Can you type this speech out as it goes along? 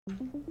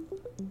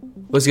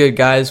What's good,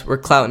 guys? We're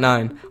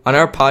Clout9. On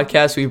our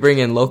podcast, we bring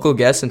in local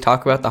guests and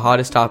talk about the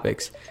hottest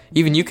topics.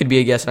 Even you could be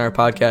a guest on our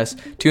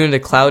podcast. Tune into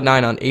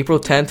Clout9 on April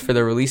 10th for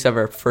the release of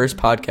our first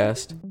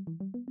podcast.